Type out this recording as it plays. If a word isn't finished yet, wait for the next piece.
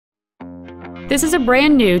This is a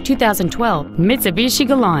brand new 2012 Mitsubishi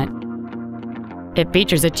Galant. It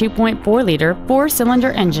features a 2.4-liter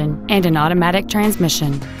four-cylinder engine and an automatic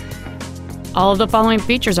transmission. All of the following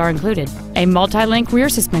features are included: a multi-link rear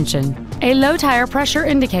suspension, a low tire pressure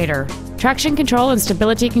indicator, traction control and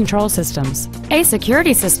stability control systems, a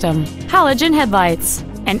security system, halogen headlights,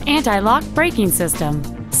 an anti-lock braking system,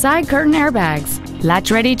 side curtain airbags,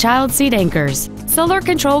 latch-ready child seat anchors, solar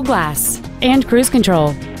control glass, and cruise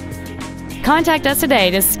control. Contact us today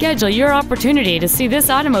to schedule your opportunity to see this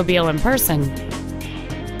automobile in person.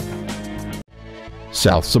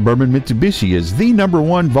 South Suburban Mitsubishi is the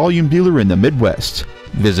 #1 volume dealer in the Midwest.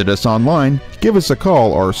 Visit us online, give us a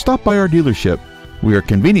call, or stop by our dealership. We are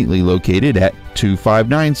conveniently located at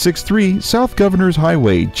 25963 South Governors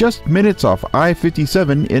Highway, just minutes off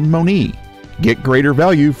I-57 in Monee. Get greater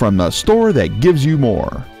value from the store that gives you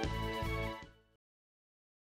more.